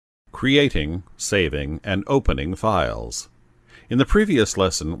creating, saving, and opening files. In the previous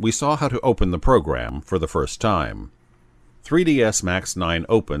lesson, we saw how to open the program for the first time. 3ds Max 9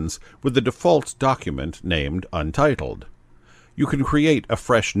 opens with the default document named Untitled. You can create a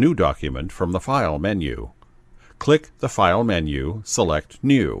fresh new document from the File menu. Click the File menu, select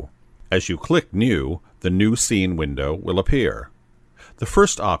New. As you click New, the New Scene window will appear. The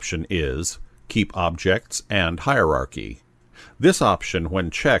first option is Keep Objects and Hierarchy. This option,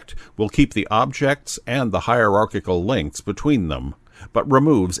 when checked, will keep the objects and the hierarchical links between them, but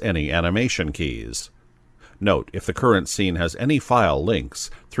removes any animation keys. Note, if the current scene has any file links,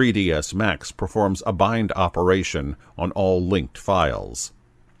 3ds Max performs a bind operation on all linked files.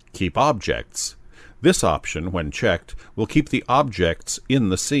 Keep Objects. This option, when checked, will keep the objects in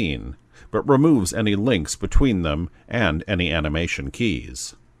the scene, but removes any links between them and any animation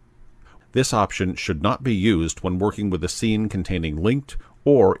keys. This option should not be used when working with a scene containing linked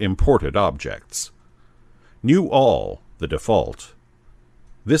or imported objects. New All, the default.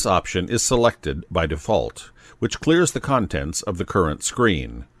 This option is selected by default, which clears the contents of the current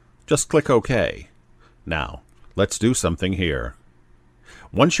screen. Just click OK. Now, let's do something here.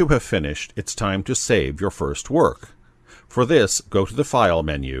 Once you have finished, it's time to save your first work. For this, go to the File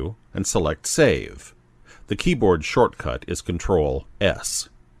menu and select Save. The keyboard shortcut is Ctrl-S.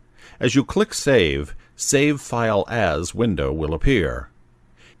 As you click Save, Save File As window will appear.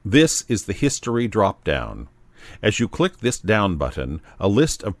 This is the History drop-down. As you click this down button, a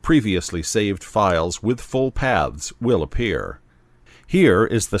list of previously saved files with full paths will appear. Here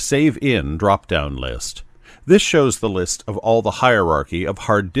is the Save In drop-down list. This shows the list of all the hierarchy of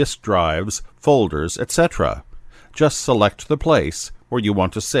hard disk drives, folders, etc. Just select the place where you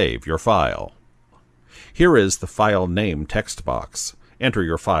want to save your file. Here is the File Name text box. Enter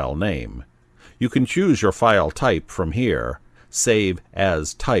your file name. You can choose your file type from here. Save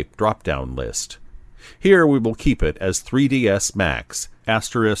as Type drop-down list. Here we will keep it as 3ds Max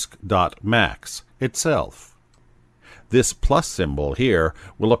 *.max itself. This plus symbol here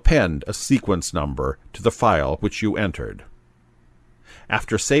will append a sequence number to the file which you entered.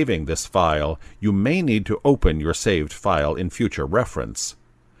 After saving this file, you may need to open your saved file in future reference.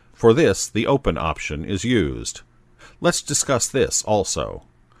 For this, the Open option is used. Let's discuss this also.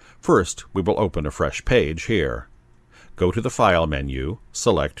 First, we will open a fresh page here. Go to the File menu,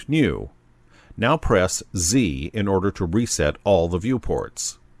 select New. Now press Z in order to reset all the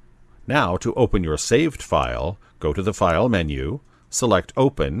viewports. Now, to open your saved file, go to the File menu, select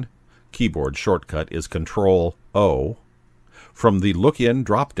Open. Keyboard shortcut is Ctrl-O. From the Look-In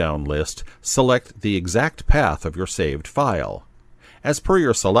drop-down list, select the exact path of your saved file. As per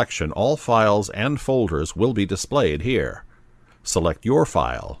your selection, all files and folders will be displayed here. Select your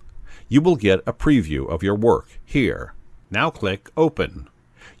file. You will get a preview of your work here. Now click Open.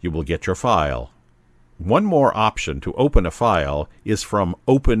 You will get your file. One more option to open a file is from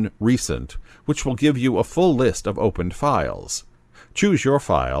Open Recent, which will give you a full list of opened files. Choose your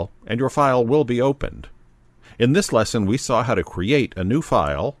file, and your file will be opened. In this lesson, we saw how to create a new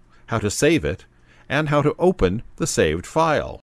file, how to save it, and how to open the saved file.